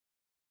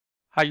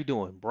How you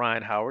doing?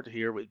 Brian Howard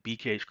here with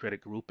BK's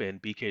Credit Group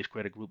and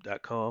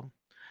bkscreditgroup.com.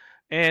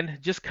 And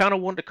just kind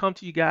of wanted to come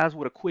to you guys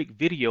with a quick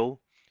video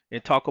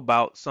and talk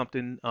about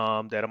something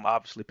that I'm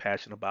obviously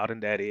passionate about,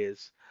 and that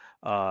is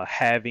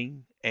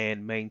having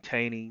and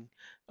maintaining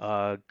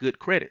good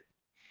credit.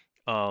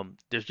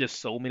 There's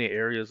just so many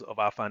areas of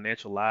our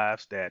financial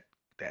lives that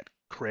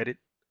credit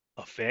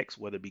affects,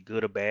 whether it be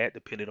good or bad,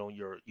 depending on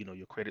your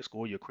credit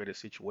score, your credit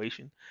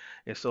situation.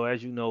 And so,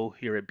 as you know,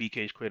 here at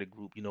BK's Credit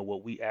Group,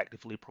 what we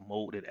actively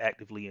promote and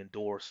actively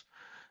endorse,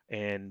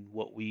 and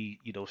what we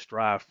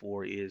strive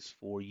for is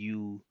for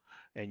you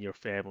and your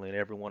family and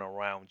everyone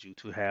around you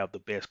to have the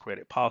best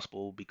credit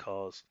possible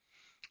because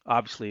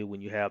obviously,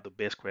 when you have the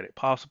best credit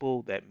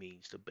possible, that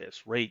means the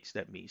best rates,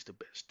 that means the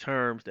best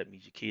terms, that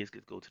means your kids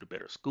get to go to the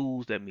better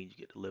schools, that means you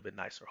get to live in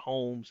nicer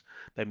homes,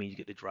 that means you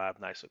get to drive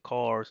nicer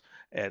cars,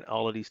 and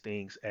all of these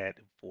things at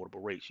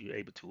affordable rates. You're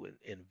able to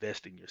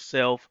invest in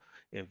yourself,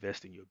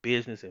 invest in your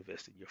business,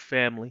 invest in your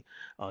family,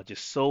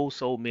 just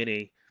so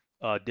many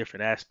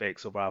different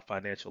aspects of our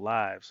financial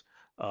lives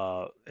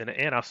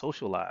and our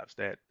social lives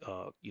that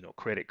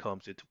credit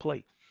comes into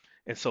play.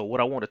 And so,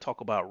 what I want to talk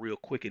about real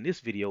quick in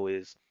this video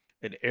is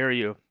an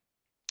area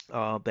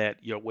that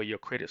where your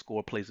credit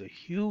score plays a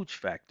huge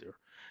factor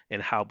in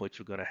how much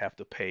you're going to have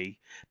to pay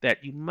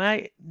that you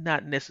might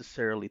not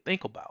necessarily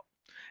think about.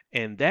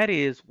 And that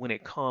is when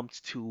it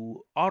comes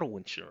to auto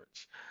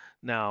insurance.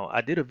 Now,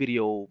 I did a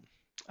video,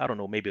 I don't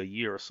know, maybe a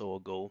year or so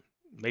ago,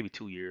 maybe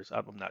 2 years,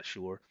 I'm not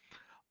sure,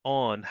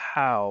 on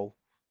how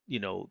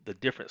the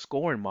different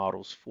scoring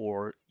models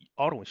for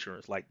auto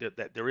insurance, like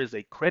that there is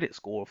a credit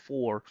score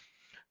for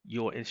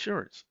your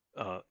insurance.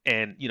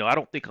 And I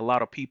don't think a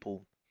lot of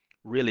people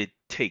really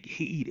take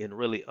heed and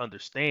really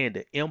understand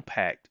the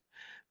impact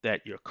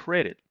that your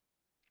credit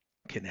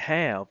can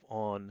have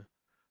on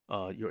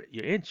your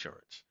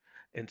insurance.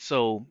 And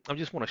so I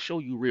just want to show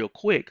you real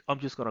quick. I'm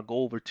just going to go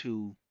over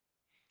to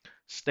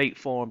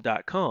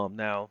statefarm.com.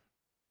 Now,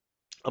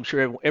 I'm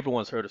sure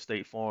everyone's heard of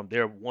State Farm.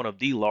 They're one of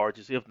the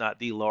largest, if not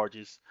the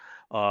largest,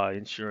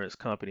 insurance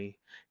company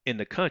in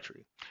the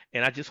country.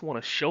 And I just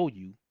want to show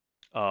you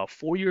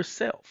for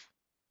yourself,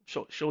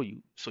 show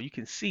you so you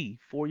can see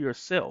for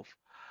yourself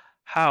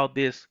how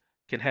this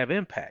can have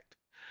impact.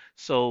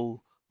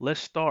 So let's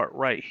start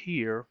right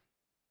here.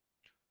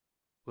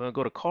 We're gonna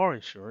go to car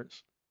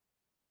insurance,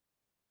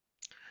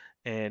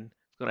 and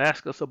it's gonna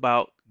ask us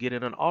about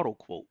getting an auto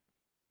quote.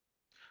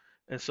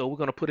 And so we're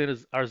gonna put in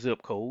our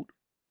zip code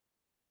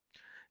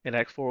and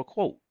ask for a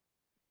quote.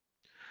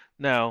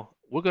 Now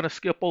we're gonna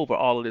skip over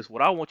all of this.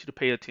 What I want you to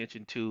pay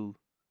attention to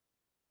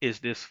is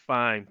this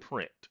fine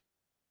print.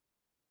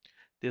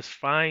 This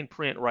fine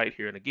print right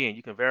here. And again,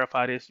 you can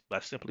verify this by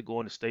simply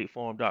going to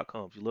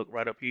statefarm.com. If you look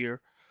right up here,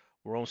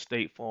 we're on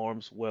State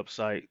Farm's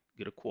website,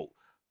 get a quote.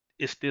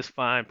 It's this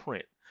fine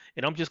print.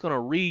 And I'm just going to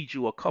read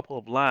you a couple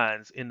of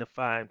lines in the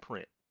fine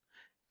print.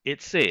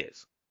 It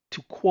says,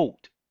 to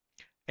quote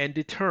and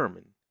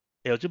determine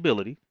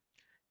eligibility,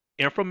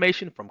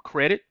 information from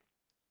credit,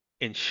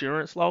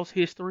 insurance loss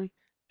history,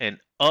 and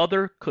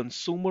other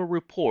consumer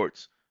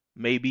reports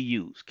may be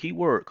used.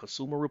 Keyword,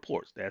 consumer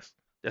reports. That's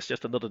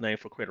just another name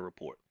for credit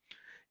report.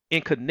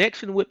 In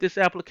connection with this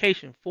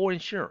application for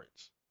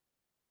insurance,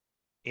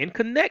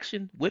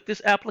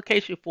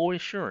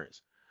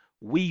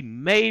 we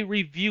may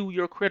review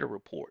your credit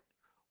report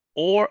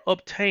or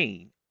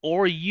obtain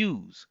or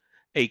use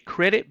a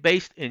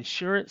credit-based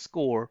insurance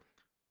score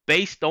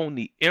based on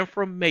the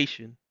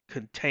information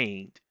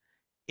contained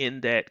in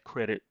that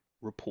credit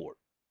report.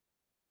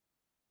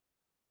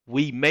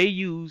 We may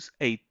use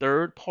a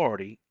third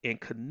party in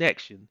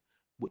connection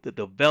with the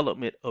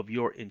development of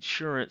your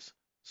insurance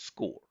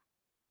score.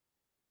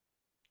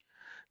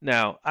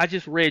 Now, I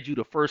just read you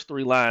the first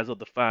three lines of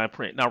the fine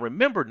print. Now,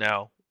 remember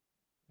now,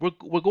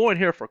 we're going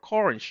here for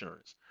car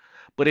insurance.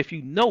 But if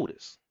you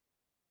notice,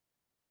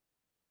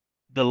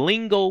 the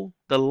lingo,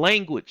 the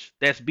language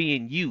that's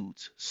being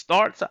used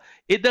starts,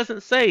 it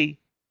doesn't say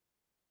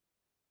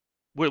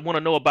we want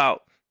to know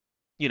about,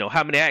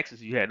 how many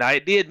accidents you had. Now,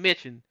 it did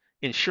mention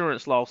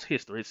insurance loss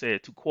history. It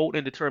said to quote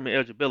and determine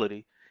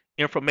eligibility,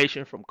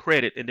 information from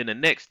credit, and then the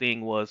next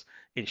thing was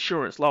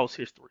insurance loss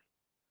history.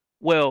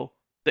 Well,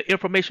 the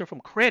information from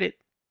credit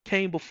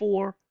came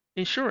before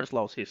insurance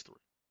loss history,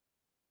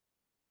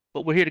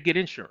 but we're here to get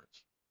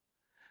insurance.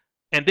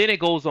 And then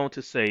it goes on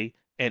to say,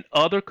 and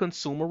other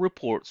consumer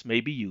reports may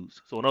be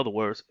used. So, in other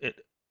words,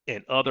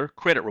 and other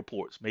credit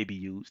reports may be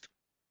used.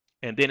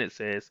 And then it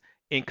says,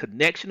 in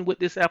connection with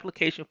this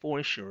application for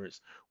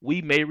insurance,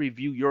 we may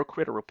review your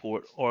credit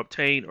report or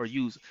obtain or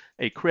use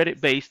a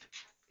credit-based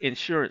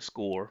insurance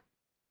score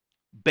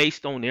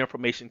based on the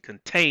information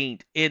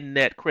contained in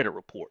that credit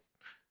report.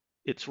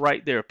 It's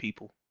right there,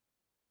 people.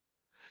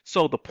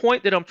 So the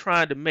point that I'm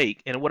trying to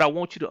make and what I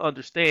want you to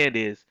understand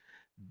is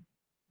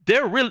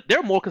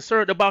they're more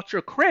concerned about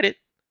your credit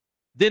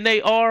than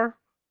they are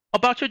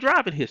about your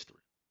driving history.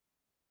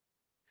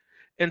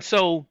 And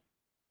so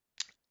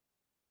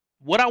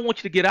what I want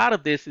you to get out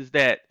of this is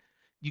that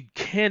you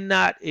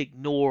cannot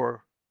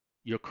ignore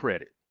your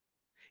credit.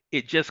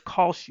 it just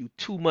costs you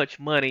too much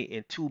money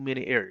in too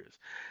many areas.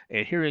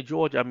 And here in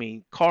Georgia, I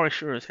mean, car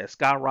insurance has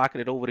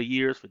skyrocketed over the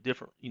years for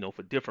different,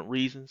 for different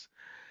reasons.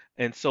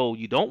 And so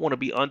you don't want to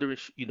be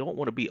underinsured.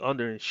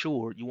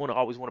 You want to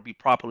always want to be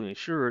properly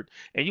insured,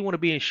 and you want to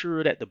be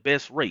insured at the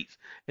best rates.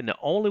 And the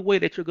only way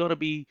that you're going to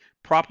be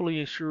properly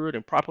insured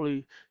and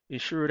properly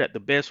insured at the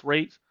best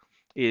rates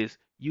is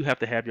you have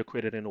to have your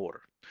credit in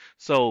order.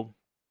 So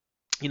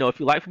if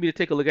you'd like for me to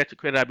take a look at your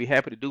credit, I'd be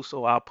happy to do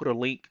so. I'll put a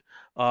link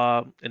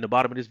in the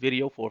bottom of this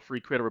video for a free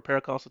credit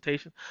repair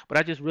consultation. But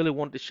I just really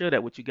wanted to share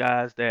that with you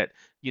guys that,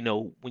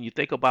 when you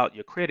think about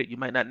your credit, you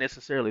might not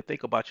necessarily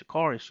think about your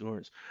car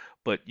insurance,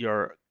 but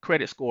your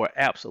credit score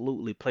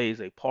absolutely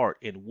plays a part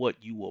in what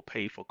you will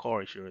pay for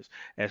car insurance,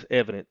 as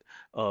evident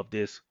of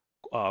this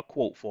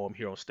quote form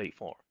here on State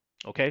Farm.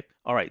 Okay?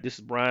 All right, this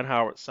is Brian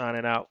Howard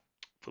signing out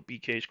for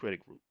BK's Credit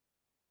Group.